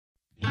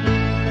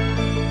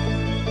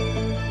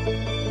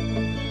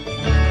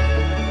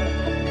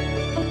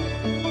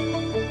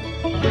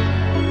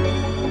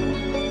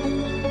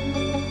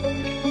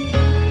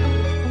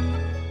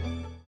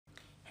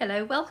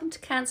Hello, welcome to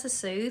Cancer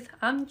Soothe.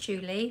 I'm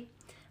Julie,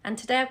 and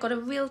today I've got a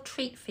real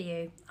treat for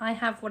you. I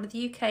have one of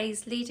the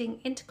UK's leading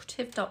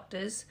integrative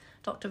doctors,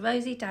 Dr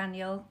Rosy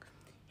Daniel,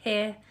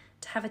 here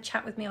to have a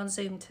chat with me on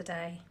Zoom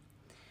today.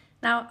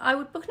 Now, I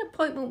would book an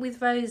appointment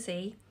with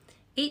Rosy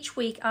each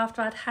week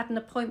after I'd had an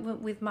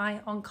appointment with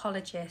my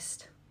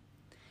oncologist.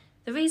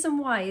 The reason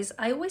why is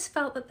I always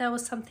felt that there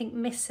was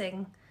something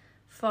missing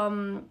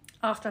from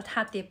after I'd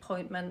had the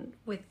appointment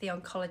with the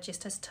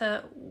oncologist as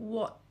to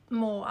what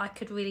more I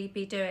could really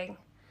be doing.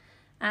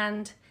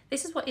 And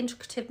this is what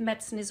integrative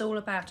medicine is all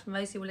about, and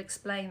Rosie will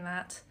explain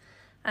that.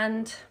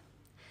 And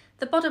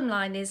the bottom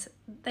line is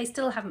they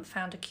still haven't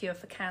found a cure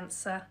for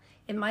cancer.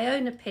 In my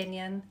own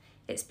opinion,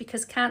 it's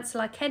because cancer,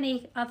 like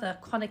any other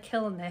chronic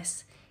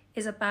illness,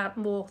 is about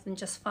more than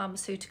just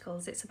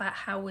pharmaceuticals. It's about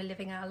how we're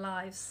living our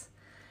lives.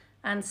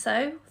 And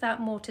so, without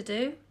more to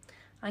do,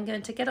 I'm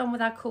going to get on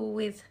with our call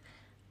with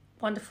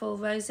wonderful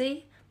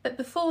Rosie. But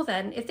before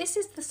then, if this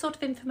is the sort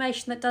of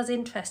information that does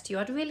interest you,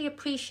 I'd really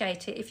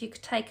appreciate it if you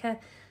could take a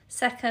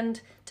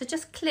second to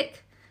just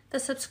click the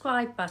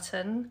subscribe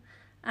button,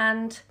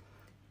 and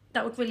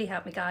that would really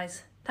help me,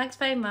 guys. Thanks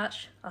very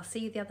much. I'll see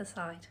you the other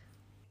side.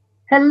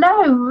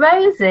 Hello,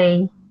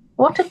 Rosie.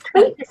 What a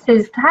treat this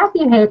is to have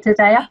you here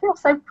today. I feel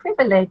so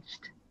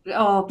privileged.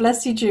 Oh,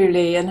 bless you,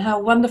 Julie, and how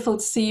wonderful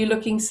to see you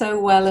looking so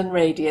well and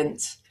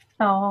radiant.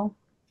 Oh,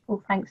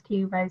 well, thanks to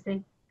you,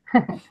 Rosie.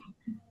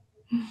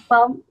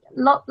 Well,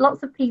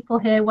 lots of people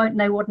here won't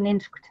know what an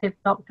integrative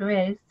doctor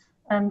is,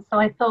 and so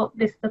I thought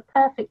this is the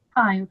perfect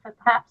time for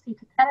perhaps you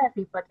to tell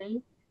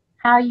everybody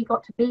how you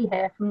got to be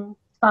here from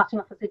starting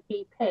off as a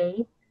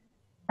GP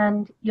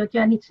and your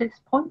journey to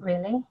this point,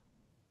 really.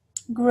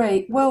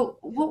 Great. Well,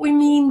 what we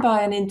mean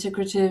by an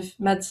integrative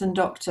medicine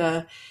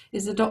doctor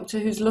is a doctor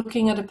who's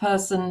looking at a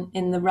person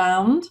in the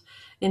round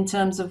in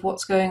terms of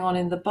what's going on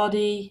in the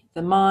body,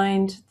 the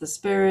mind, the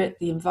spirit,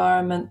 the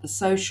environment, the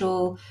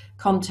social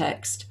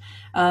context.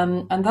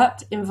 And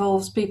that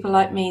involves people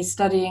like me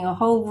studying a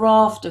whole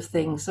raft of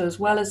things. So as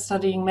well as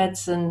studying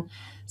medicine,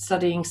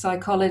 studying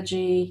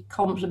psychology,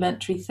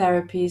 complementary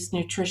therapies,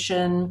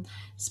 nutrition,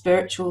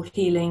 spiritual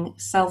healing,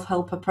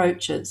 self-help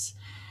approaches.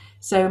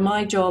 So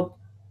my job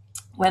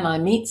when I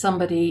meet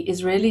somebody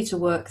is really to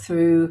work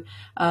through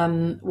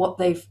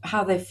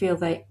how they feel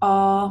they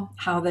are,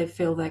 how they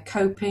feel they're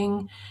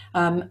coping,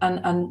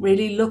 and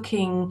really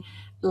looking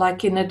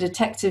like in a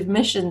detective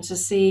mission to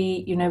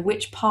see,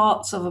 which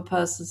parts of a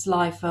person's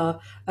life are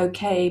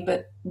okay,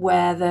 but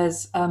where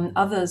there's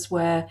others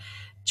where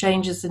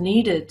changes are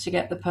needed to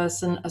get the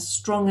person as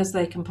strong as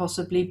they can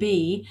possibly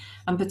be,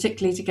 and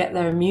particularly to get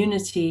their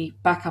immunity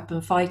back up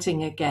and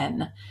fighting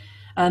again.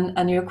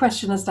 And your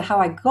question as to how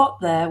I got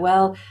there,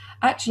 well,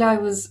 actually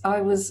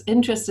I was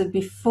interested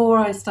before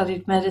I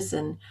studied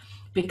medicine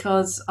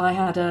because I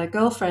had a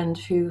girlfriend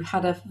who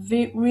had a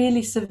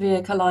really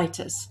severe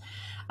colitis,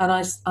 and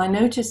I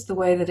noticed the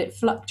way that it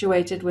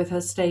fluctuated with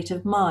her state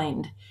of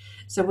mind.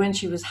 So when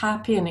she was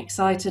happy and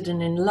excited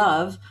and in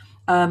love,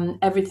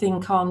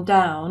 everything calmed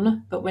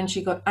down, but when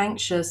she got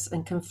anxious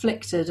and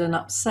conflicted and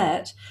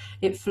upset,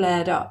 it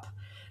flared up.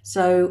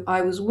 So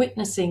I was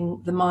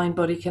witnessing the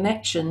mind-body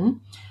connection.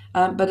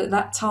 But at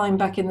that time,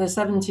 back in the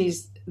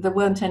 70s, there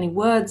weren't any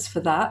words for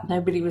that.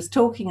 Nobody was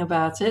talking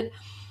about it.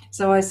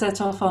 So I set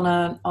off on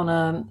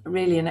a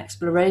really an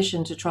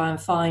exploration to try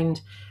and find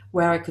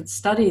where I could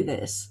study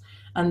this.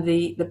 And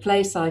the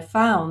place I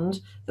found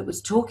that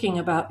was talking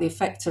about the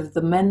effect of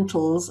the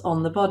mentals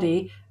on the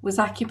body was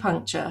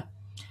acupuncture.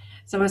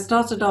 So I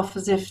started off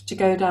as if to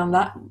go down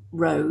that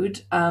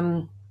road.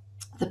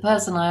 The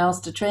person I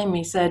asked to train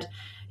me said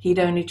he'd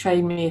only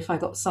train me if I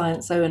got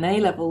Science O and A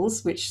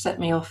levels, which set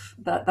me off.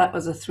 That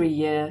was a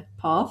 3-year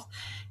path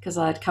because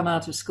I had come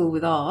out of school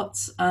with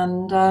arts.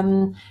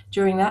 And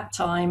during that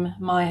time,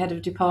 my head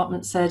of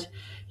department said,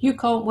 "You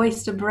can't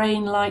waste a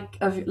brain like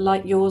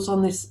yours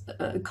on this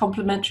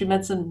complementary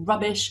medicine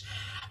rubbish."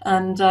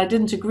 And I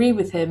didn't agree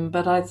with him,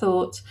 but I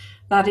thought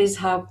that is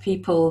how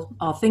people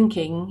are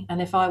thinking.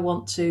 And if I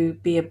want to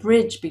be a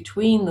bridge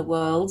between the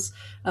worlds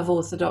of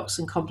orthodox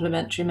and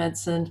complementary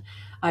medicine,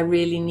 I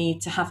really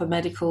need to have a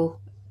medical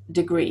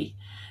degree.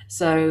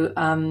 So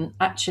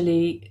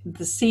actually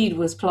the seed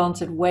was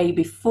planted way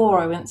before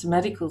I went to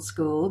medical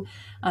school,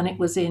 and it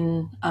was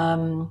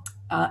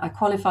I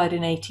qualified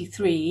in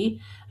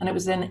 83, and it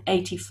was in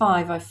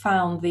 85 I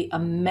found the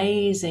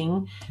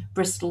amazing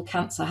Bristol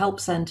Cancer Help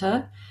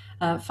Centre,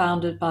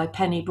 founded by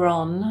Penny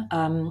Brohn,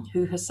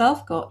 who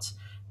herself got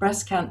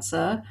breast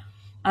cancer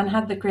and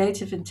had the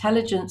creative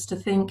intelligence to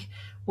think,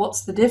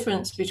 what's the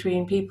difference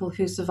between people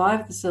who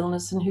survive this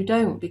illness and who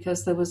don't?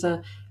 Because there was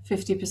a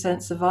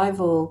 50%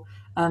 survival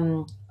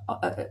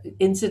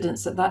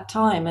incidence at that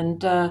time.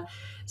 And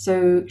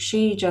so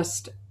she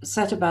just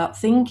set about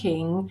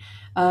thinking,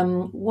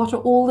 what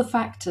are all the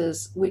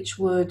factors which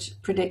would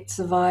predict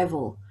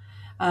survival?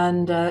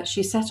 And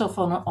she set off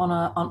on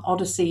an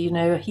odyssey,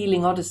 a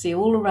healing odyssey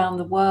all around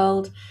the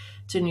world,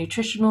 to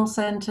nutritional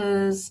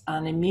centers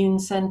and immune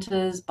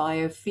centers,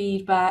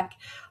 biofeedback,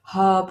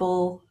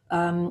 herbal,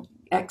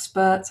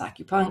 experts,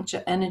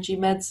 acupuncture, energy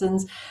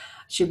medicines.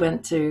 She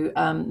went to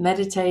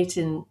meditate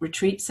in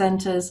retreat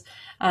centers,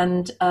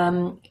 and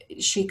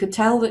she could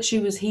tell that she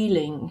was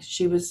healing.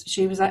 She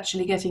was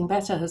actually getting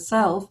better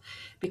herself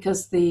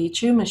because the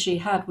tumor she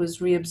had was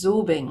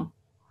reabsorbing.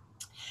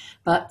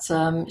 But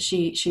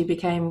she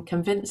became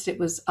convinced it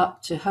was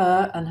up to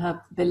her and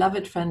her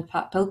beloved friend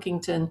Pat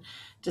Pilkington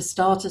to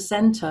start a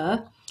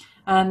centre.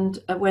 And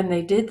when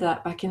they did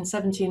that back in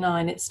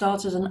 '79, it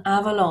started an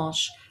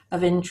avalanche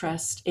of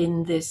interest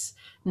in this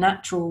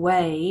natural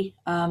way.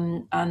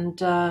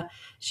 And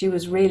she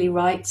was really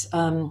right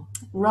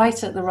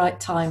at the right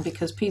time,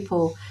 because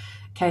people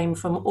came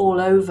from all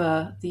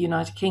over the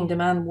United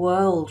Kingdom and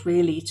world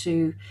really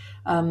to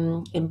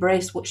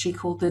embrace what she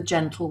called the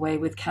gentle way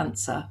with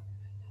cancer.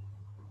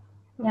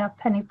 Yeah,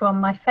 Penny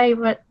Brohn, my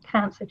favourite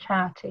cancer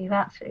charity.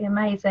 That's really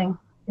amazing.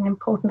 An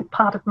important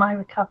part of my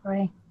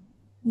recovery.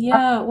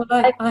 Yeah,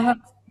 well, I have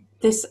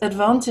this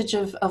advantage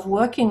of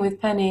working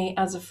with Penny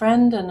as a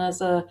friend and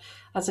as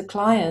a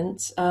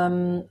client,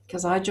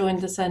 because I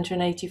joined the centre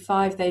in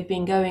 '85. They'd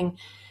been going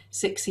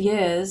 6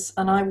 years,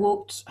 and I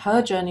walked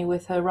her journey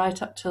with her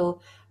right up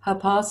till her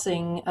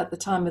passing at the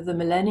time of the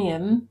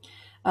millennium.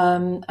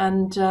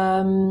 And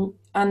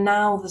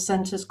now the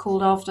centre's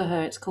called after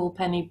her. It's called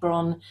Penny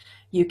Brohn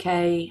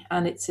UK,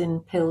 and it's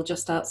in Pill,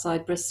 just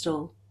outside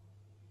Bristol.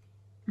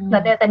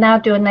 They now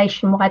do a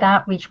nationwide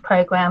outreach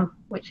program,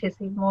 which is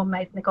even more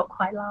amazing. They got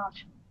quite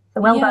large.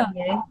 So well done,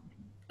 you.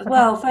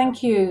 Well,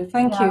 thank you.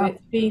 Yeah.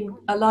 It's been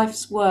a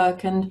life's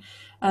work, and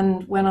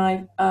when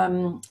I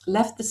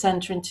left the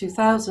centre in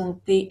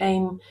 2000, the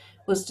aim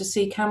was to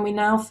see, can we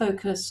now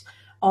focus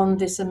on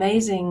this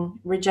amazing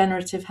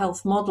regenerative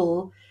health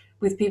model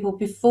with people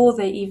before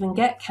they even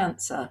get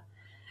cancer?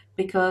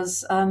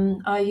 Because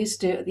I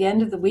used to, at the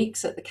end of the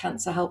weeks at the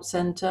Cancer Help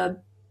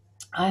Centre,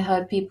 I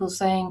heard people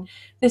saying,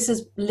 this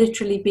has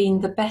literally been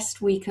the best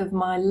week of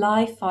my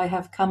life. I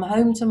have come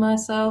home to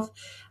myself.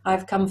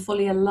 I've come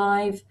fully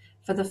alive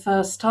for the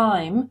first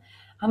time.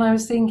 And I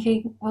was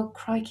thinking, well,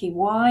 crikey,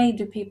 why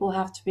do people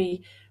have to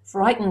be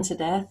frightened to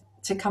death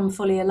to come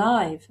fully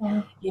alive?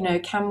 Yeah. You know,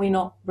 can we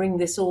not bring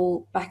this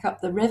all back up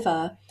the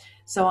river?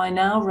 So I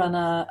now run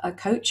a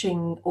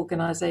coaching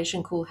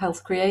organization called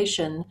Health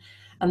Creation.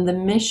 And the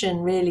mission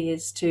really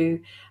is to,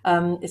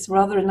 it's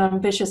rather an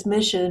ambitious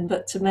mission,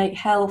 but to make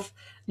health,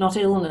 not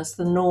illness,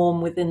 the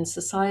norm within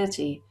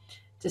society,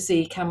 to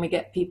see, can we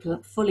get people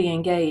fully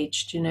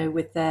engaged, you know,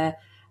 with their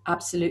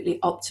absolutely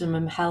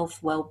optimum health,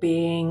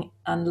 well-being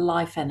and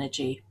life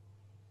energy.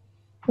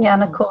 Yeah,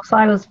 and of course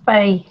I was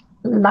very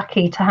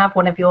lucky to have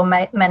one of your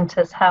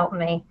mentors help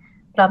me.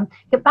 You're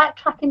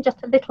backtracking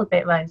just a little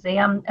bit, Rosie,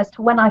 as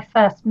to when I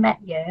first met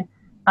you.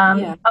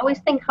 I always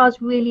think I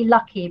was really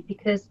lucky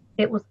because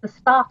it was the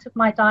start of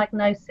my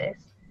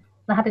diagnosis.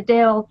 I had a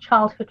dear old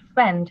childhood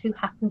friend who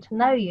happened to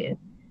know you.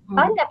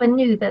 I never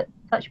knew that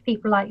such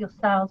people like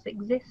yourselves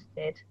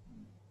existed.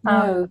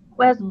 No.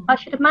 Whereas I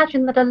should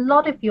imagine that a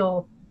lot of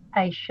your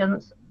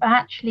patients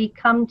actually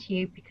come to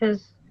you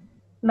because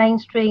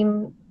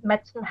mainstream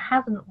medicine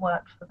hasn't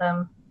worked for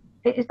them.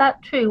 Is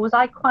that true? Was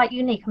I quite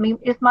unique? I mean,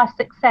 is my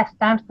success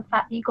down to the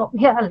fact that you got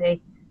me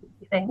early,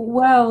 you think?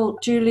 Well,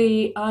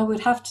 Julie, I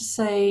would have to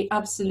say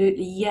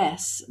absolutely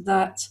yes,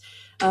 that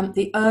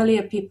the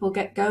earlier people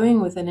get going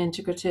with an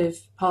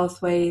integrative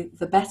pathway,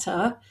 the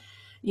better.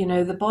 You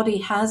know, the body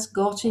has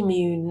got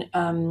immune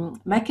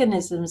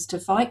mechanisms to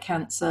fight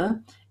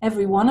cancer.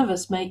 Every one of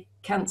us make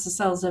cancer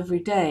cells every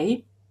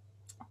day,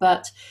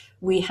 but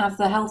we have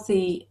the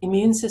healthy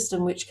immune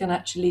system which can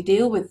actually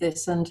deal with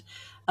this. And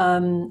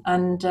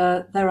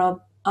there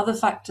are other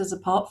factors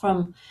apart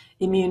from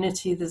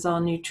immunity. There's our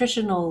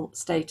nutritional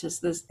status,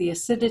 there's the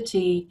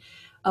acidity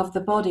of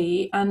the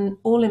body, and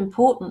all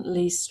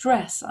importantly,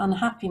 stress,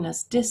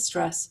 unhappiness,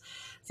 distress,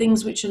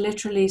 things which are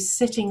literally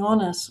sitting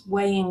on us,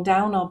 weighing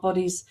down our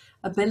body's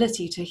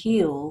ability to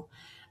heal.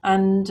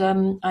 And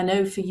I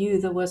know for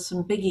you there were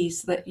some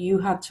biggies that you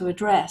had to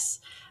address.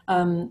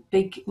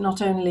 Big,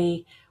 not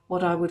only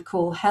what I would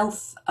call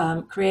health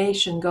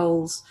creation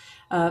goals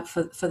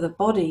for the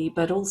body,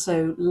 but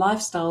also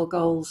lifestyle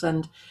goals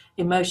and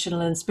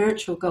emotional and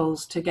spiritual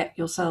goals to get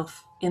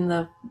yourself in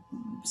the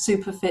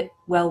super fit,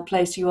 well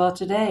place you are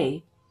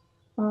today.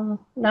 No,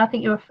 I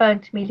think you're referring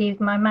to me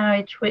leaving my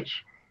marriage,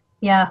 which,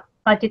 yeah,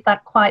 I did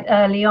that quite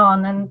early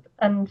on,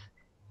 and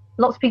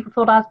lots of people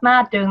thought I was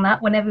mad doing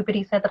that when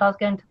everybody said that I was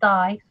going to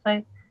die.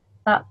 So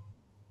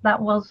that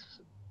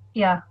was,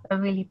 yeah, a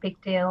really big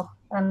deal.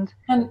 And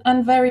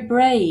very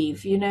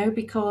brave, you know,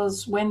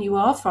 because when you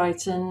are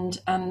frightened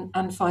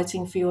and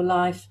fighting for your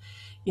life,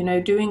 you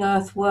know, doing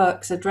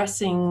earthworks,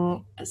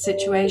 addressing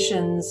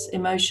situations,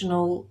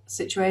 emotional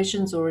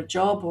situations, or a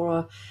job,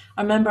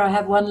 I remember I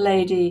had one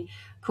lady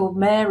called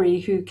Mary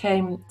who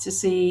came to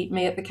see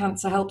me at the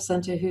Cancer Help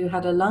Centre who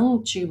had a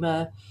lung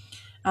tumour,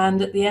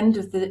 and at the end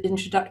of the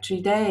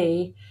introductory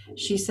day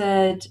she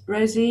said,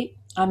 Rosie,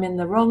 I'm in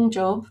the wrong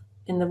job,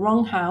 in the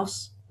wrong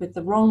house, with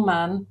the wrong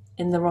man,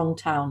 in the wrong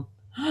town.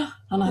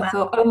 And I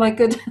thought, oh my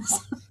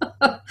goodness.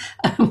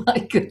 Oh my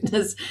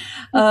goodness.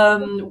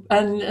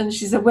 And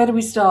she said, where do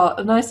we start?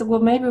 And I said, well,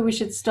 maybe we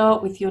should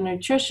start with your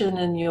nutrition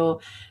and your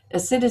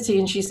acidity.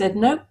 And she said,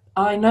 nope,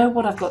 I know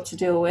what I've got to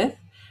deal with.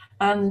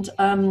 And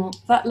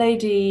that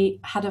lady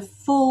had a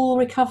full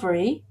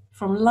recovery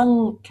from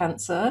lung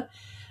cancer.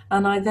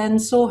 And I then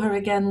saw her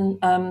again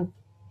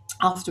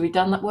after we'd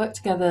done that work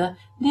together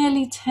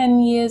nearly 10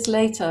 years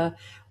later,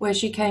 where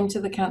she came to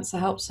the Cancer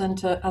Help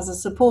Centre as a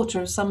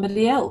supporter of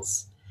somebody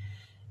else.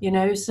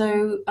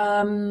 So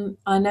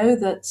I know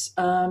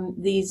that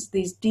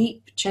these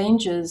deep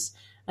changes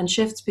and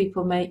shifts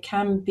people make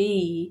can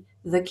be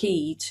the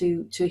key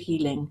to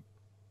healing.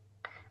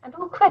 And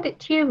all credit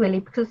to you, really,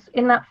 because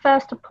in that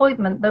first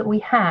appointment that we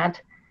had,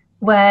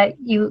 where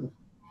you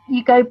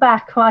go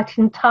back right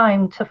in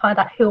time to find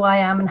out who I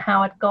am and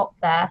how I'd got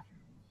there,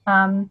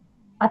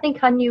 I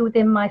think I knew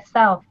within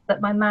myself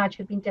that my marriage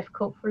had been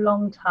difficult for a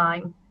long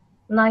time.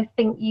 And I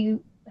think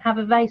you have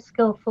a very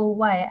skillful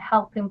way at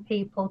helping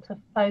people to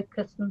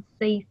focus and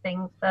see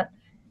things that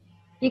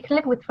you can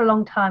live with for a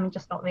long time and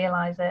just not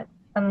realise it.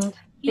 And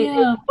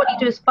Yeah. what you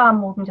do is far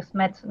more than just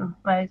medicine,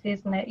 Rosie,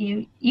 isn't it?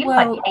 You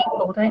Well, like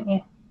people, don't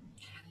you?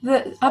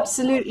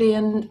 Absolutely,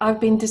 and I've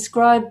been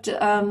described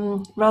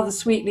rather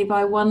sweetly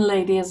by one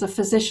lady as a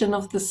physician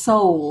of the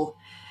soul,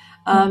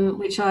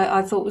 which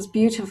I thought was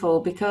beautiful,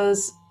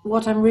 because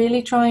what I'm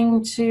really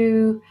trying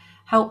to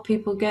help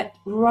people get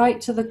right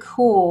to the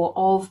core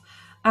of,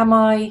 am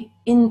I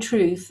in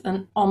truth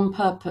and on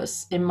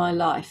purpose in my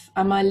life?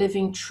 Am I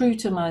living true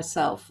to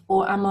myself,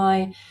 or am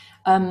I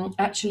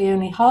actually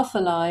only half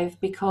alive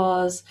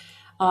because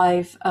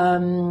I've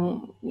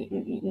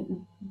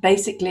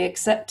basically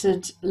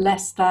accepted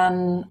less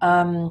than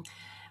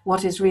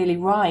what is really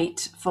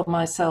right for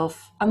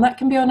myself? And that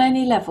can be on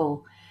any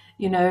level.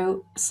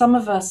 Some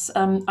of us,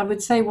 I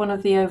would say one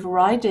of the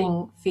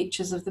overriding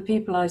features of the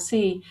people I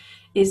see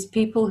is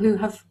people who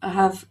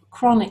have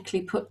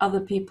chronically put other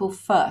people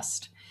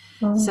first.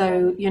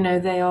 So,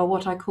 they are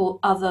what I call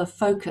other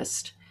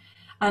focused.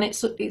 And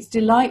it's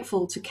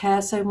delightful to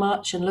care so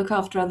much and look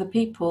after other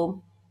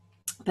people.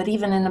 But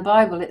even in the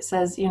Bible, it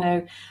says,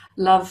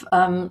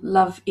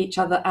 love each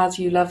other as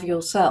you love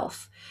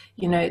yourself.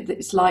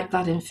 It's like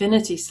that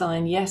infinity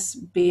sign. Yes,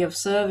 be of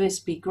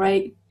service, be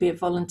great, be a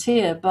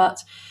volunteer,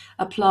 but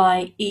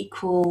apply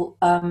equal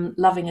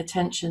loving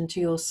attention to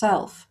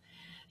yourself.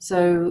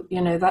 So,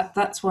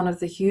 that's one of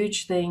the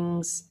huge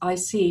things I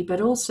see.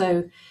 But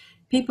also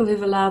people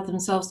who've allowed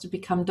themselves to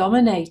become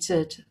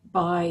dominated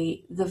by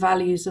the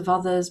values of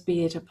others,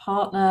 be it a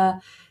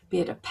partner, be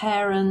it a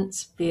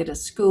parent, be it a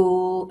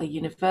school, a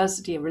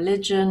university, a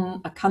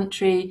religion, a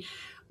country,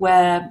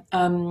 where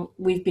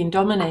we've been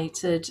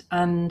dominated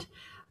and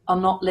are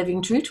not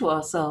living true to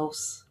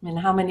ourselves. I mean,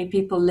 how many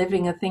people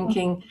living are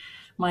thinking,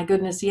 my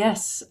goodness,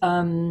 yes.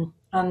 And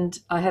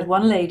I had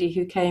one lady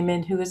who came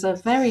in who was a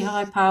very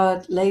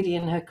high-powered lady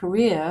in her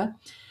career,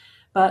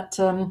 but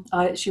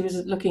she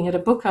was looking at a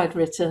book I'd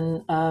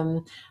written,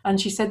 and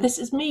she said, this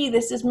is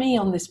me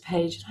on this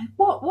page. And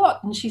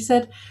what? And she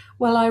said,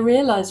 well, I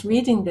realized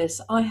reading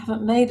this, I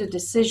haven't made a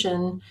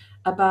decision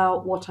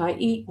about what I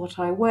eat, what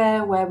I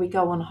wear, where we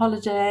go on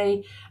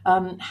holiday,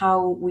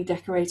 how we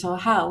decorate our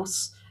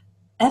house,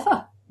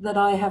 ever. That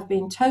I have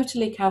been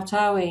totally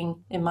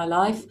kowtowing in my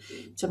life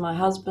to my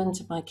husband,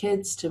 to my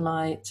kids, to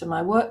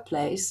my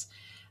workplace,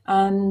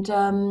 and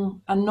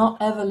not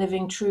ever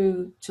living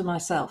true to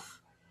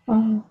myself.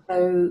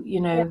 So,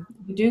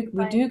 we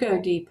do go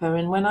deeper.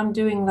 And when I'm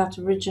doing that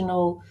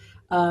original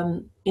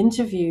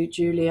interview,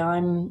 Julie,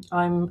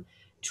 I'm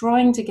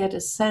trying to get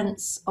a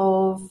sense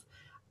of,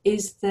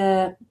 is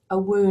there a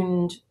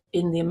wound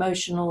in the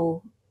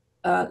emotional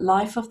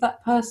life of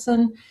that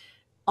person?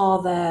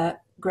 Are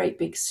there great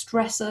big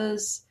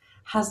stressors?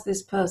 Has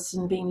this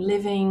person been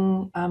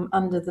living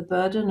under the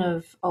burden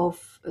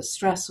of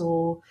stress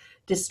or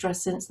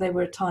distress since they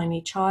were a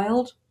tiny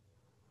child?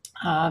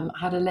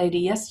 Had a lady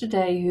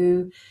yesterday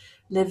who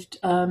lived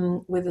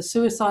with a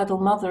suicidal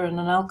mother and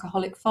an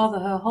alcoholic father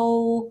her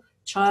whole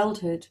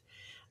childhood.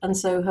 And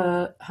so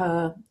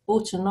her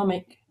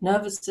autonomic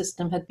nervous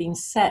system had been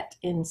set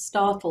in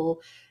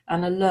startle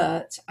and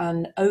alert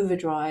and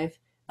overdrive,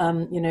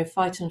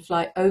 fight and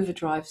flight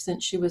overdrive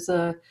since she was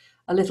a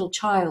little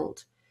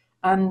child.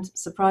 And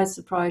surprise,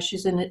 surprise,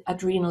 she's in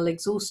adrenal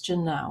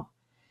exhaustion now.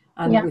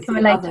 And Yeah, with can the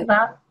relate other, to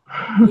that.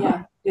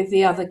 yeah, with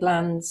the other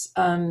glands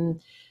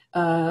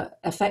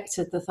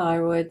affected, the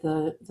thyroid,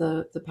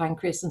 the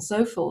pancreas, and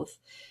so forth.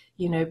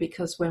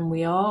 Because when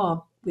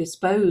we're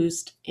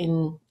exposed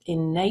in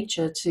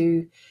nature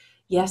to,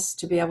 yes,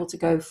 to be able to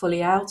go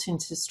fully out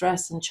into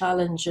stress and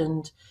challenge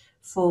and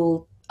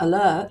full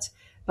alert,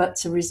 but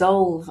to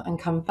resolve and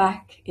come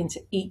back into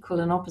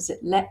equal and opposite,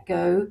 let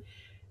go,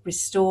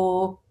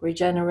 restore,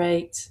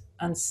 regenerate,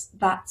 and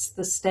that's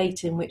the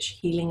state in which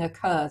healing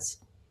occurs.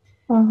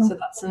 So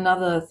that's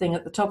another thing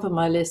at the top of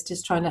my list,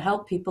 is trying to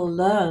help people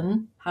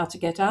learn how to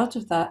get out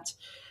of that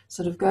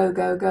sort of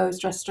go,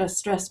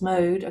 stress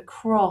mode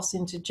across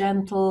into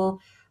gentle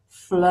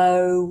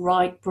flow,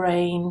 right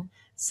brain,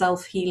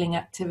 self-healing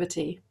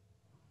activity.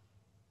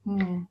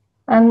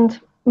 And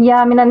yeah,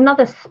 I mean,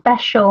 another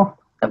special,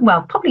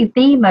 well, probably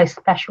the most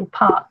special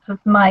part of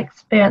my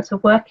experience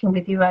of working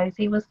with you,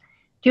 Rosie, was,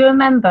 do you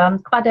remember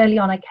quite early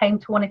on, I came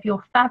to one of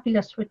your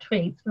fabulous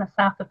retreats in the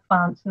south of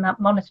France, in that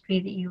monastery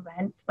that you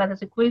rent, where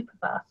there's a group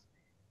of us.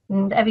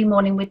 And every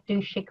morning we'd do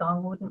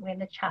Qigong, wouldn't we, in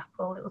the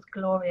chapel? It was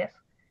glorious.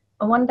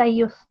 And one day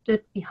you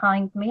stood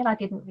behind me and I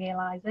didn't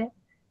realise it.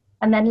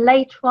 And then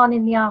later on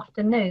in the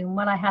afternoon,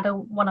 when I had a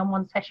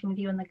one-on-one session with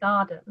you in the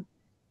garden,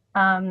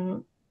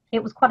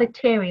 it was quite a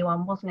teary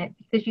one, wasn't it?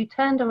 Because you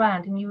turned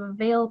around and you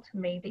revealed to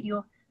me that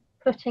you're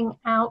putting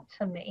out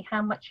to me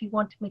how much you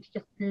wanted me to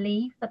just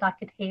believe that I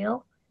could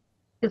heal.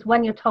 Because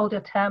when you're told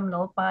you're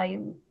terminal by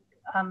an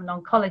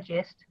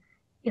oncologist,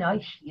 you know,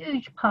 a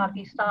huge part of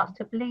you starts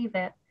to believe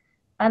it.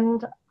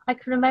 And I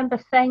can remember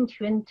saying to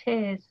you in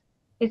tears,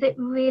 is it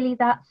really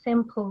that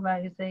simple,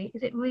 Rosie?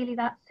 Is it really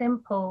that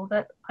simple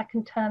that I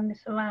can turn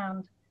this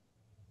around?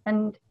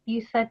 And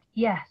you said,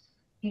 yes,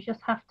 you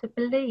just have to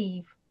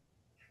believe.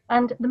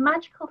 And the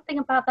magical thing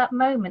about that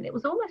moment, it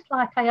was almost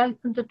like I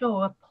opened a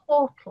door, a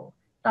portal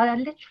that I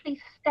literally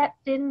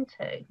stepped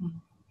into.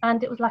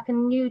 And it was like a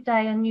new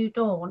day, a new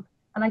dawn.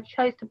 And I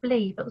chose to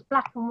believe. It was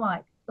black and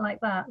white, like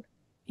that.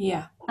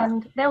 Yeah.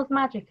 And there was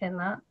magic in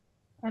that.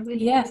 I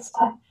really Yes.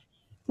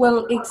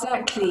 Well,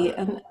 exactly.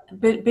 And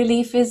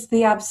belief is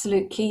the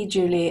absolute key,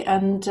 Julie.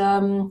 And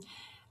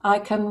I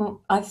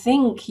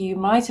think you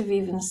might have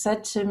even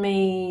said to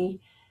me,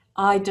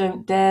 I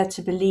don't dare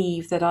to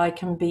believe that I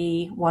can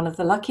be one of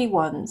the lucky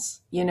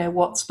ones. You know,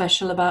 what's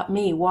special about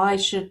me?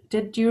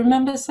 Do you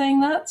remember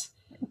saying that?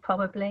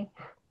 probably.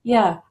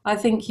 Yeah, I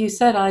think you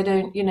said, I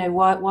don't,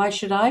 why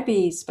should I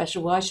be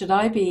special? Why should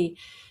I be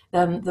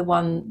the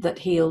one that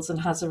heals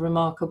and has a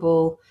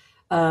remarkable,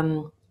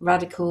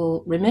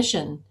 radical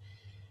remission?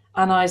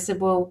 And I said,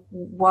 well,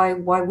 why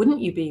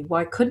wouldn't you be?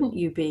 Why couldn't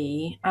you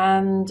be?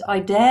 And I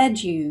dared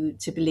you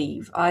to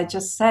believe. I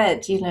just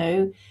said,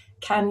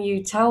 can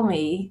you tell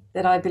me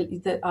that I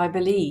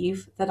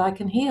believe that I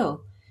can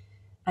heal?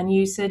 And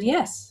you said,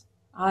 yes,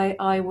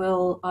 I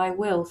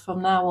will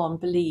from now on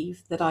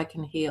believe that I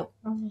can heal.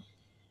 Mm-hmm.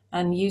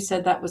 And you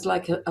said that was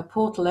like a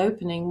portal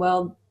opening.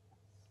 Well,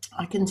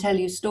 I can tell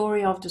you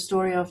story after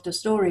story after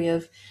story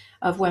of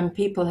when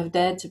people have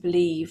dared to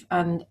believe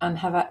and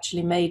have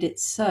actually made it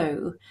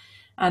so.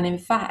 And in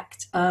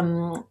fact,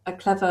 a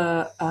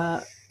clever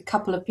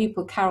couple of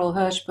people, Carol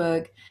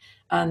Hirschberg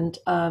and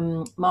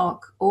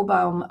Mark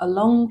Orbaum, a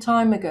long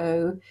time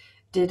ago,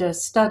 did a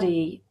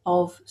study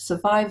of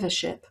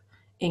survivorship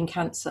in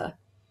cancer.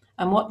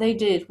 And what they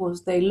did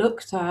was they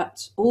looked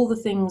at all the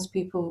things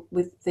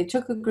they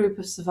took a group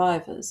of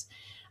survivors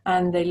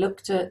and they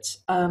looked at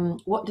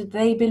what did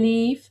they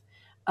believe,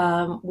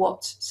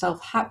 what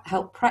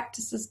self-help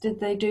practices did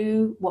they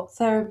do, what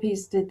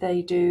therapies did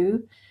they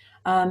do,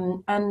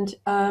 and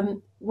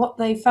what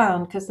they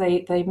found, because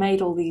they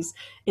made all these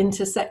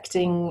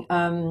intersecting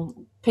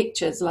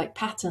pictures, like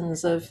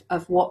patterns of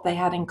what they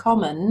had in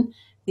common,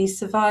 these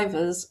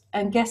survivors.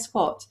 And guess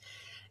what?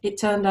 It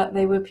turned out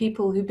they were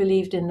people who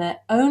believed in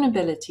their own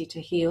ability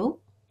to heal.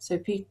 So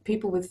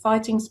people with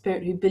fighting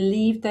spirit who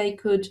believed they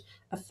could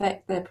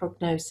affect their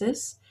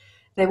prognosis.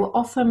 They were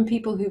often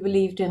people who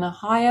believed in a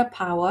higher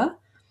power,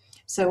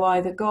 so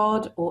either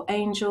God or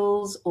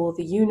angels or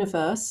the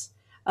universe,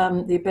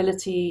 the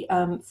ability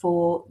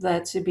for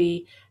there to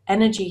be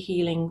energy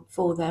healing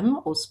for them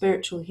or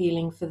spiritual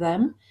healing for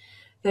them.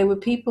 There were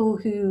people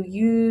who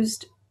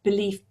used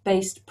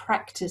belief-based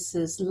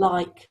practices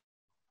like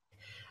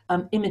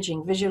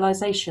imaging,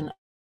 visualization,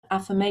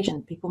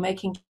 affirmation, people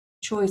making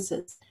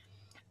choices.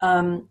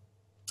 And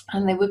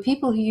there were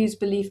people who used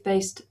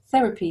belief-based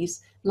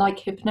therapies like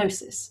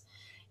hypnosis.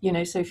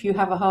 So if you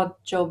have a hard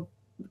job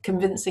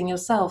convincing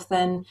yourself,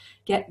 then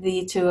get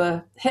thee to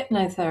a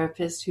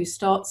hypnotherapist who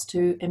starts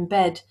to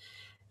embed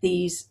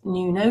these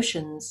new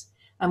notions.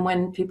 And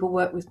when people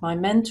work with my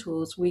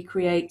mentors,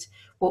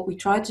 what we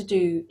try to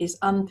do is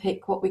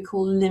unpick what we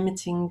call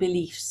limiting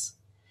beliefs.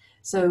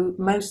 So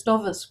most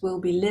of us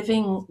will be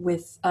living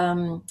with,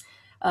 to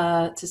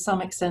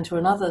some extent or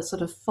another,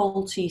 sort of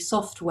faulty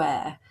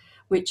software,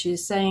 which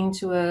is saying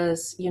to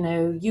us,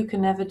 you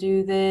can never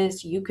do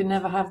this, you can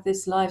never have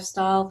this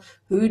lifestyle,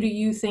 who do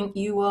you think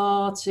you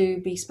are to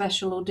be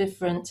special or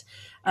different?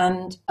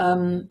 And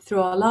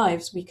through our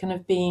lives, we can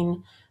have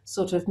been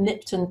sort of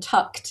nipped and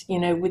tucked,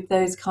 with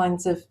those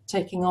kinds of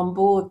taking on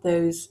board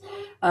those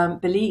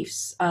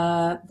beliefs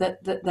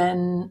that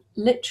then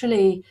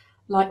literally,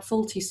 like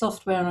faulty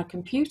software on a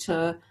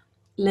computer,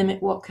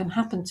 limit what can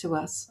happen to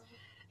us.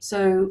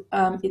 So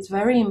it's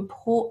very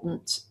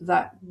important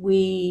that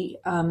we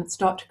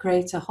start to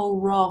create a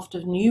whole raft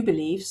of new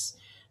beliefs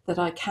that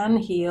I can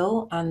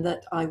heal and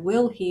that I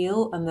will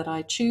heal and that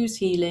I choose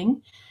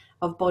healing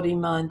of body,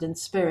 mind and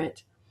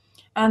spirit.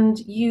 And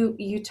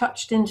you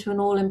touched into an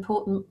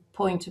all-important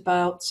point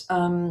about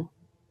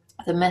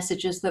the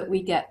messages that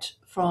we get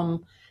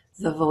from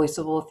the voice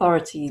of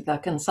authority, the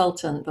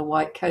consultant, the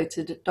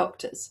white-coated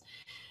doctors.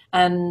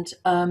 And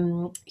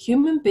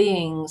human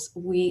beings,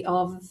 we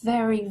are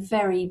very,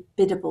 very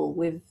biddable.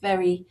 We're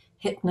very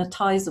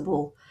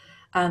hypnotizable.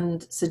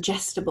 and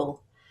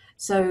suggestible.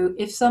 So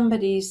if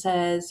somebody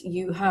says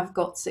you have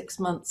got 6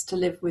 months to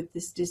live with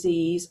this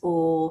disease,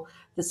 or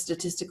the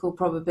statistical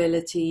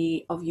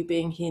probability of you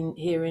being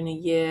here in a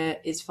year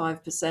is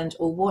 5%,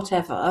 or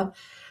whatever,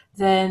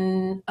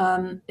 then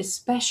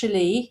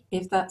especially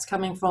if that's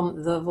coming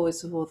from the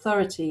voice of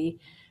authority,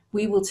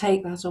 we will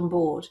take that on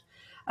board.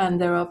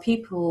 And there are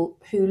people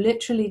who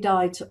literally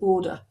die to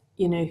order,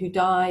 who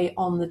die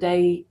on the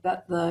day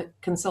that the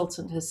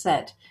consultant has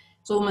said.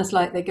 It's almost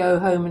like they go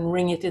home and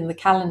ring it in the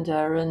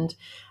calendar and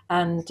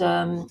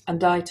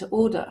die to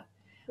order.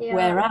 Yeah,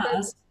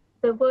 Whereas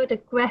the word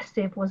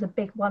aggressive was a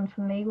big one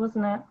for me,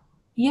 wasn't it?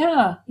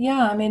 yeah.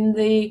 I mean,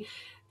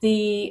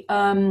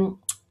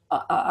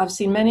 I've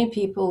seen many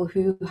people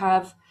who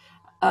have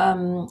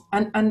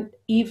and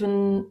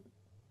even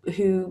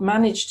who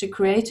manage to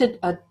create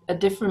a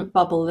different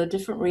bubble, a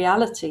different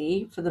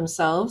reality for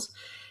themselves,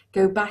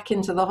 go back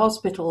into the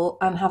hospital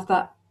and have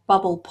that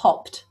bubble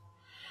popped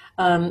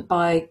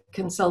by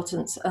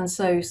consultants. And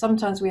so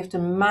sometimes we have to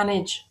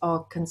manage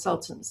our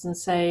consultants and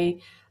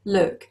say,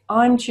 look,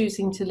 I'm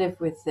choosing to live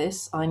with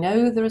this. I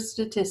know there are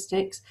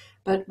statistics,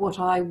 but what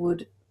I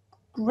would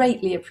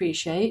greatly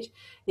appreciate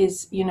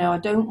is, I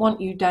don't want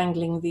you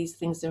dangling these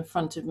things in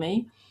front of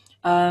me.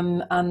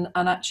 And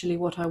actually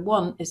what I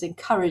want is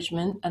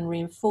encouragement and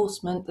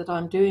reinforcement that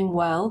I'm doing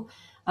well,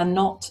 and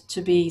not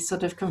to be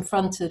sort of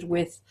confronted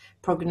with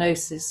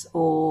prognosis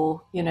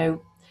or,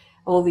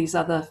 all these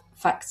other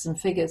facts and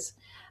figures.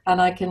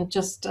 And I can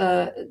just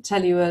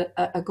tell you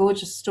a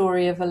gorgeous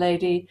story of a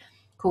lady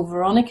called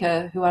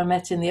Veronica, who I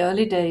met in the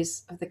early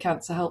days of the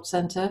Cancer Help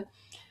Centre,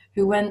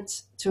 who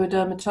went to a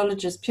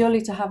dermatologist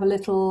purely to have a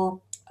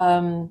little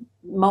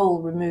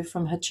mole removed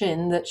from her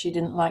chin that she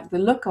didn't like the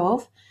look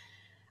of,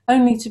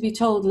 only to be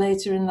told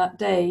later in that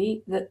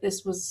day that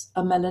this was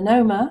a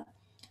melanoma,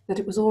 that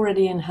it was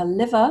already in her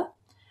liver,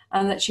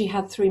 and that she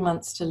had 3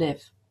 months to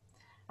live.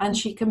 And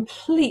she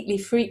completely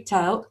freaked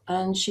out,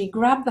 and she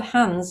grabbed the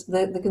hands,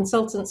 the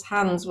consultant's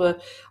hands were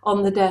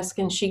on the desk,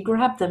 and she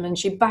grabbed them and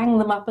she banged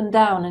them up and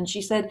down, and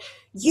she said,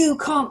 you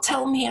can't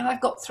tell me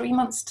I've got 3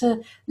 months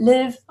to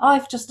live.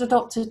 I've just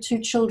adopted 2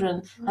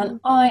 children,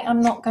 and I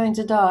am not going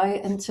to die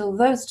until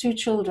those 2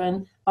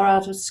 children are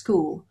out of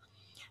school.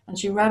 And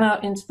she ran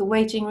out into the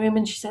waiting room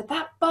and she said,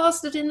 that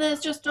bastard in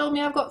there's just told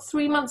me I've got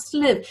 3 months to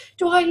live.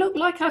 Do I look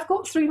like I've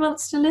got 3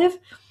 months to live?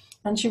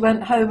 And she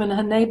went home, and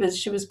her neighbours,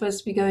 she was supposed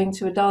to be going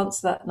to a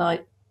dance that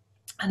night,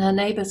 and her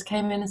neighbours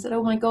came in and said,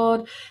 oh my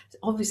God,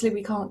 obviously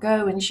we can't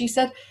go. And she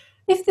said,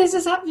 if this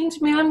is happening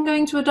to me, I'm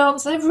going to a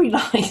dance every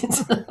night.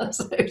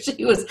 So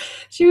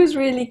she was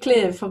really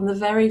clear from the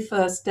very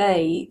first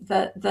day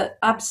that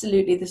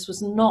absolutely this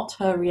was not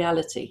her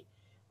reality.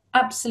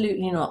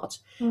 Absolutely not.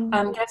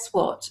 And guess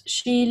what?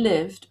 She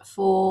lived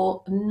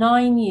for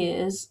 9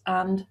 years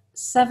and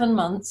 7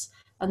 months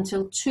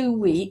until 2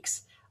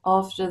 weeks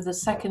after the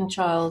second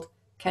child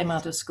came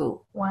out of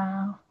school.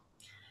 Wow.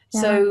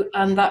 So,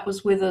 and that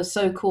was with a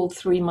so-called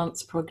 3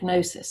 months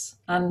prognosis.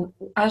 And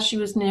as she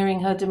was nearing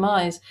her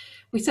demise,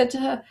 we said to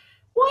her,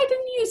 why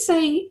didn't you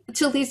say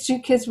till these 2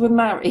 kids were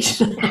married?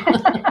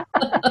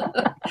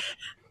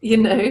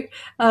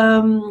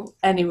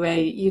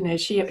 Anyway,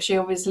 she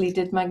obviously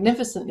did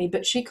magnificently,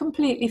 but she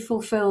completely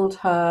fulfilled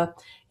her.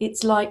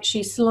 It's like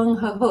she slung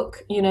her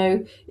hook,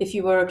 if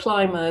you were a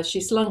climber,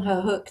 she slung her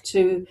hook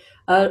to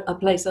a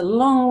place a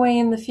long way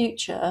in the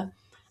future,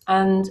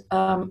 and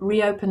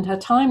reopened her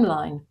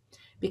timeline.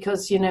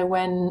 Because,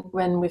 when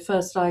we're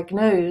first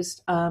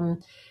diagnosed,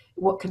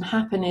 what can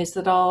happen is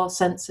that our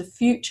sense of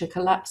future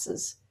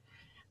collapses.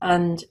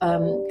 And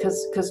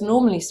because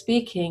normally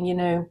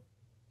speaking,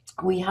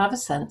 we have a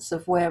sense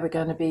of where we're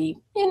going to be.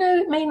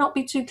 It may not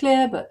be too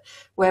clear, but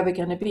where we're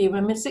going to be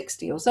when we're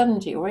 60 or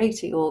 70 or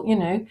 80, or,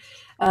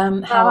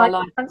 how our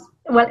life.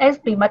 Well,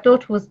 Esme, my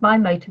daughter, was my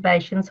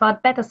motivation, so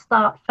I'd better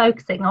start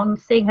focusing on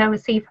seeing her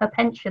receive her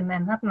pension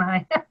then, hadn't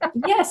I?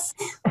 Yes,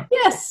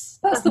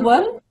 that's the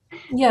one.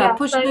 Yeah,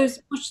 push.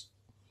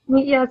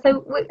 Yeah,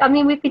 so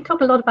we've been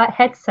talking a lot about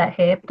headset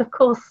here, but of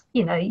course,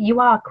 you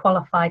are a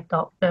qualified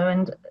doctor,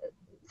 and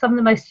some of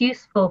the most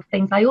useful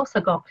things I also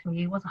got from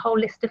you was a whole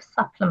list of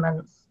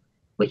supplements,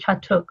 which I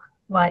took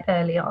right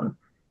early on.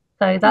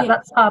 So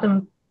that's part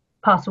and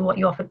parcel of what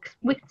you offer.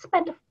 We could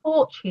spend a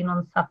fortune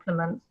on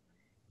supplements,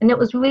 and it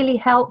was really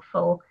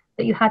helpful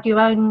that you had your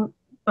own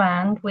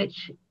brand,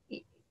 which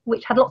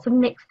had lots of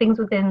mixed things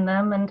within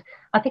them. And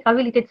I think I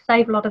really did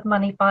save a lot of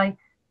money by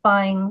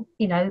buying,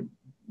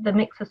 the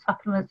mix of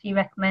supplements you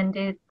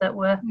recommended that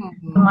were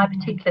for my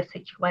particular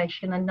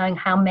situation, and knowing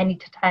how many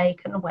to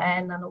take and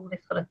when and all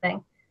this sort of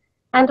thing.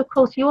 And of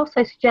course, you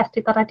also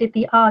suggested that I did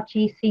the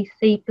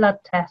RGCC blood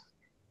test.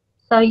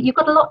 So you've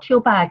got a lot to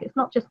your bag. It's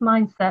not just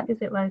mindset,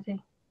 is it,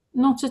 Rosie?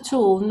 Not at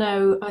all,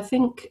 no. I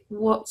think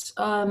what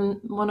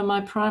one of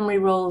my primary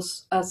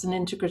roles as an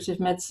integrative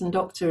medicine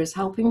doctor is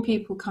helping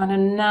people kind of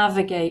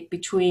navigate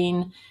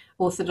between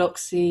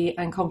orthodoxy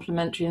and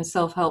complementary and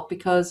self-help,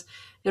 because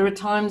there are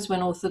times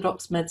when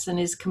orthodox medicine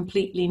is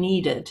completely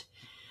needed.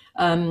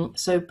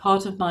 So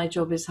part of my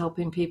job is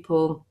helping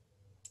people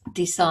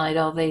decide,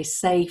 are they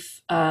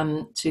safe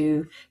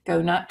to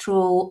go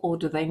natural, or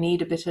do they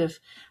need a bit of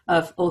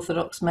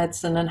orthodox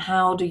medicine, and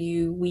how do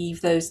you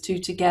weave those two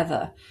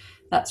together?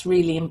 That's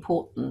really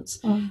important.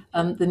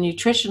 The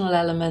nutritional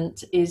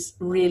element is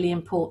really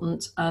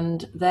important,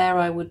 and there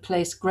I would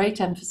place great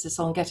emphasis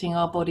on getting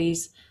our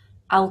bodies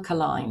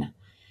alkaline.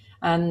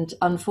 And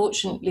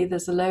unfortunately,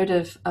 there's a load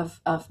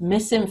of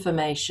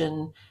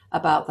misinformation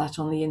about that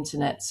on the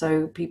internet.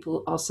 So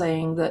people are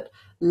saying that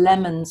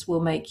lemons will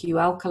make you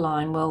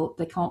alkaline. Well,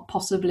 they can't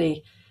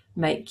possibly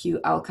make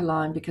you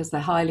alkaline because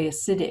they're highly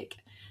acidic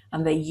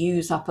and they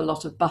use up a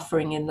lot of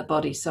buffering in the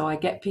body. So I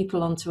get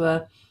people onto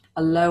a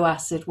low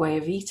acid way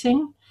of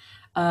eating.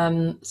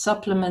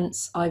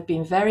 Supplements, I've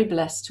been very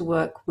blessed to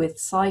work with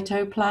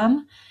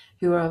Cytoplan,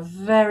 who are a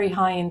very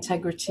high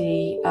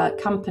integrity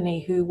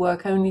company who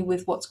work only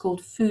with what's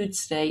called food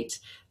state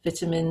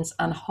vitamins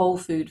and whole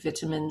food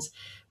vitamins,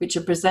 which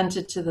are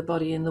presented to the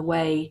body in the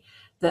way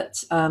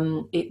that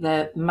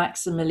they're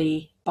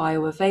maximally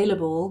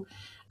bioavailable.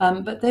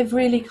 But they've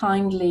really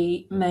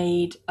kindly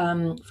made,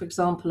 for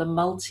example,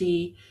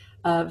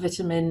 a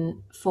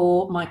vitamin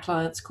for my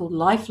clients called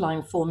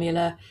Lifeline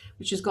Formula,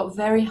 which has got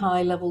very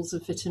high levels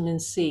of vitamin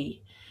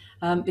C.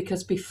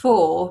 Because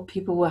before,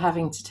 people were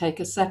having to take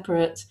a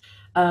separate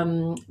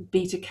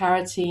beta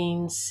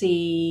carotene,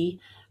 C,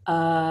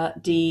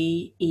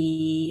 D,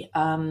 E,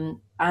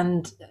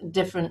 and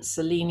different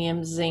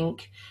selenium,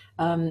 zinc,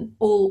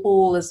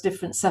 all as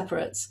different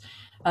separates.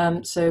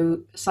 So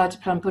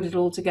Cytoplan put it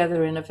all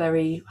together in a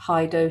very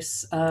high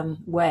dose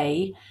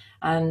way,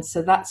 and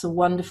so that's a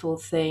wonderful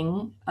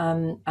thing.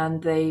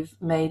 And they've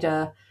made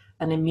an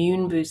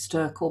immune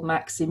booster called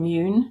Max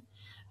Immune,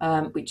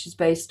 which is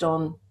based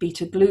on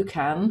beta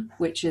glucan,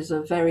 which is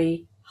a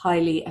very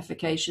highly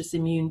efficacious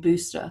immune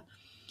booster,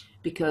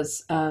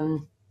 because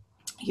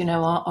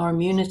our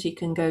immunity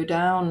can go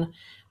down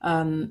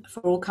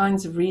for all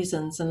kinds of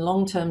reasons, and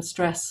long-term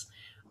stress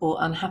or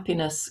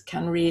unhappiness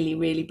can really,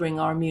 really bring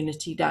our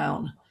immunity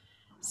down.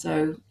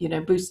 So,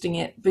 boosting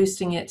it,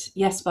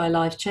 yes, by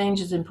life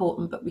change is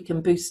important, but we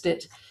can boost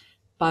it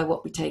by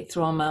what we take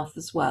through our mouth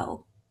as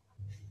well.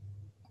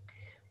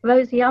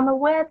 Rosie, I'm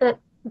aware that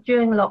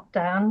during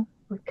lockdown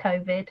with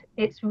COVID,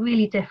 it's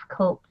really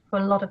difficult for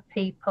a lot of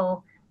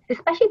people,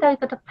 especially those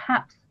that have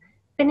perhaps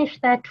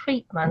finished their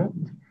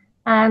treatment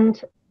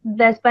and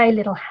there's very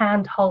little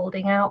hand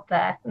holding out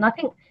there. And I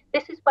think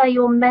this is where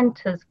your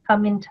mentors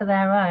come into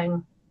their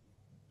own.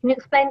 Can you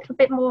explain a little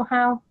bit more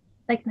how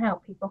they can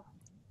help people?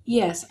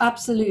 Yes,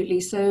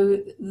 absolutely. So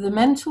the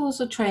mentors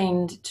are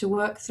trained to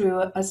work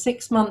through a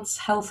 6 months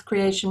health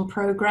creation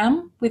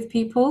program with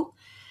people.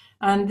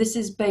 And this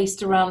is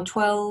based around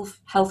 12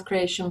 health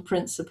creation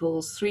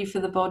principles, 3 for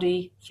the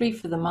body, 3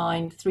 for the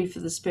mind, 3 for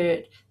the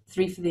spirit,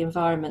 3 for the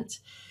environment.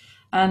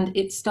 And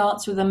it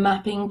starts with a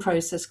mapping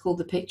process called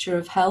the picture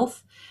of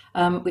health,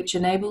 which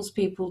enables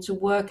people to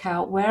work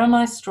out, where am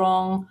I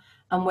strong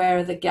and where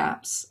are the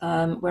gaps,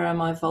 where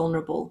am I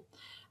vulnerable?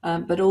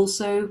 But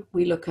also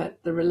we look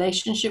at the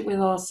relationship with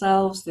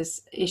ourselves,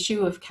 this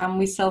issue of, can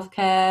we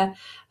self-care?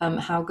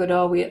 How good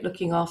are we at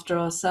looking after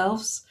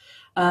ourselves?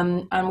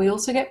 And we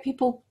also get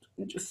people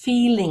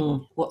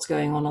feeling what's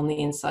going on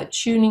the inside,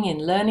 tuning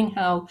in, learning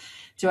how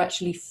to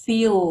actually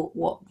feel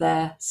what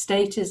their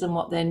state is and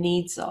what their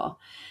needs are.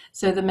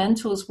 So the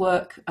mentors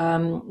work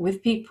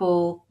with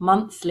people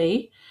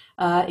monthly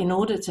in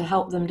order to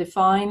help them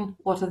define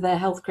what are their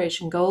health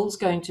creation goals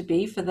going to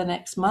be for the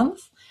next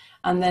month.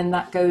 And then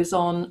that goes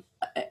on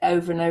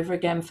over and over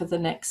again for the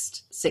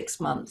next 6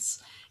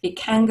 months. It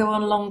can go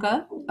on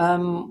longer.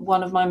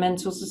 One of my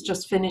mentors has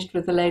just finished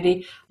with a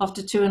lady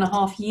after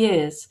 2.5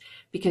 years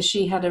because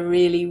she had a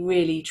really,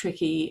 really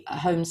tricky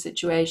home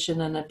situation,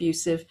 an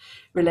abusive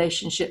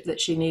relationship that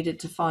she needed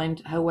to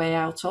find her way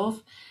out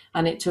of.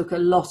 And it took a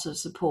lot of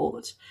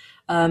support.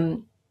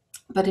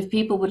 But if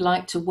people would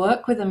like to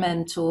work with a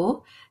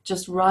mentor,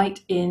 just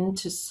write in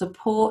to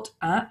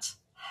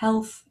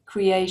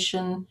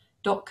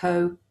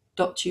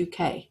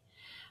support@healthcreation.co.uk.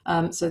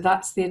 So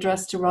that's the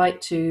address to write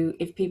to.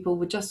 If people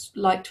would just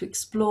like to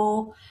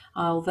explore,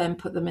 I'll then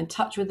put them in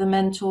touch with a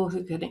mentor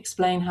who can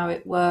explain how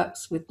it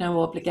works with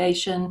no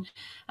obligation,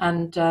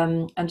 and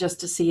just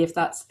to see if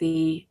that's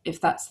the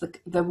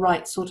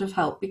right sort of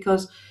help.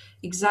 Because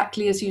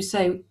exactly as you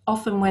say,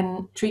 often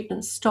when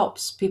treatment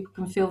stops, people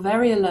can feel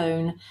very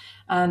alone,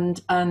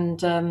 and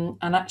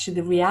actually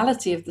the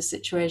reality of the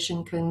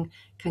situation can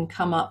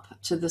come up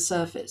to the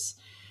surface.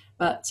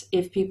 But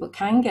if people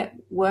can get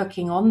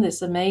working on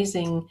this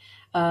amazing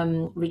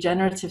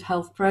regenerative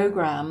health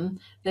program,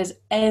 there's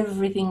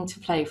everything to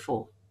play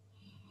for.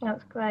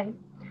 That's great.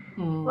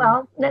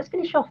 Well, let's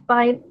finish off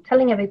by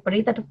telling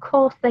everybody that, of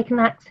course, they can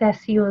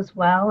access you as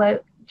well.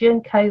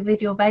 During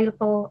COVID, you're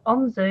available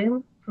on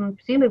Zoom from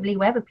presumably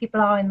wherever people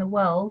are in the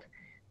world.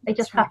 They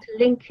just have to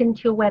link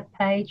into your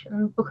webpage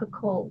and book a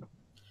call.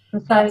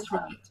 And so that's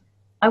right.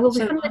 I will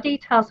be putting the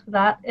details for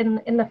that in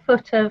the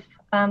foot of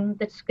the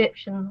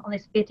description on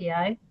this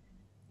video.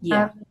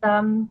 Yeah.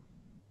 And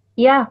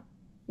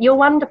You're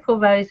wonderful,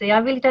 Rosie. I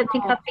really don't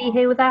think I'd be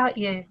here without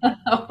you.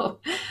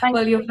 Thank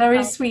Well, you you're very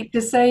so much. sweet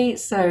to say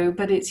so,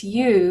 but it's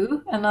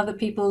you and other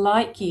people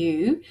like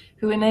you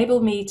who enable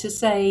me to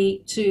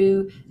say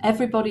to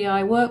everybody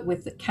I work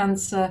with that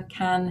cancer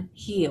can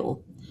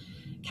heal.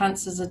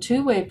 Cancer is a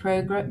two-way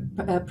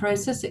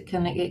process. It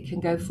can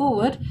go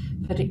forward,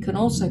 but it can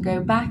also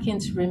go back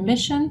into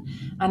remission,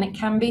 and it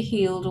can be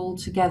healed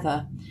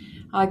altogether.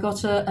 I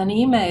got an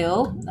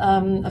email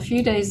a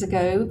few days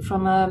ago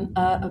from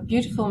a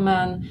beautiful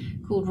man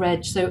called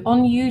Reg. So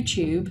on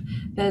YouTube,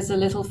 there's a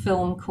little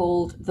film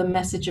called The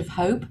Message of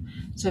Hope.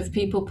 So if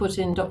people put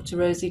in Dr.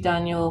 Rosy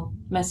Daniel,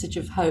 Message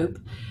of Hope,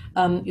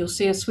 you'll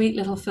see a sweet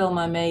little film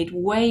I made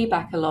way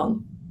back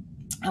along.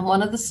 And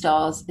one of the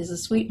stars is a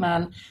sweet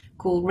man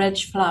called Reg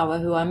Flower,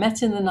 who I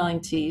met in the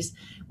 90s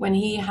when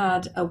he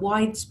had a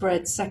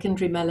widespread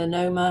secondary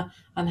melanoma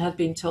and had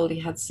been told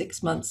he had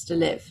 6 months to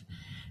live.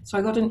 So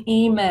I got an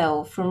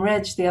email from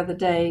Reg the other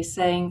day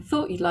saying,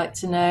 thought you'd like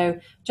to know,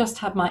 just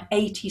had my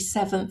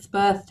 87th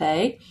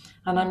birthday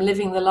and I'm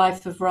living the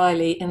life of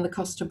Riley in the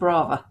Costa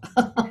Brava.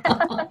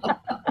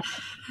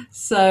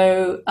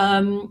 So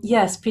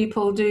yes,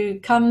 people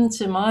do come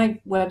to my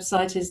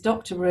website is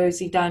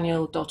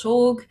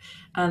drrosydaniel.org,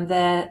 and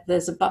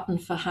there's a button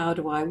for how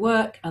do I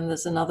work, and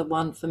there's another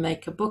one for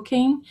make a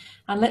booking,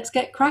 and let's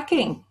get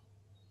cracking.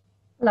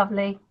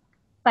 Lovely.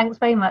 Thanks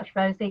very much,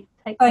 Rosie.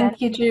 Take care.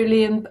 Thank you,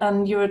 Julie,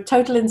 and you're a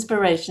total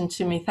inspiration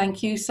to me.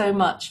 Thank you so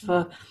much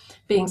for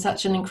being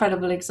such an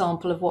incredible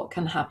example of what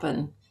can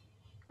happen.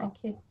 Thank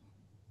you.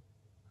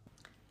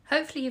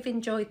 Hopefully you've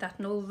enjoyed that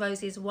and all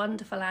Rosie's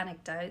wonderful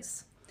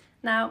anecdotes.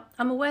 Now,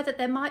 I'm aware that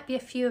there might be a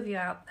few of you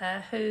out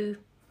there who,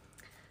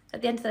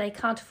 at the end of the day,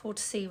 can't afford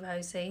to see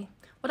Rosie.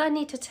 What I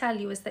need to tell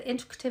you is that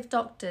integrative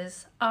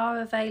doctors are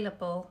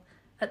available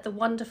at the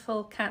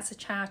wonderful cancer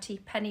charity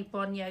Penny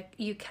Brohn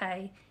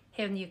UK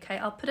here in the UK.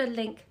 I'll put a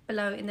link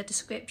below in the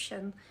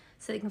description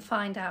so you can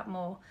find out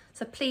more.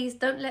 So please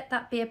don't let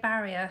that be a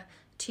barrier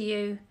to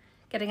you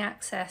getting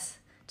access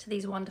to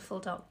these wonderful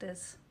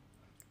doctors.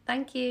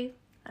 Thank you,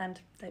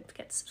 and don't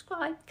forget to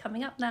subscribe.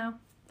 Coming up now.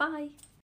 Bye.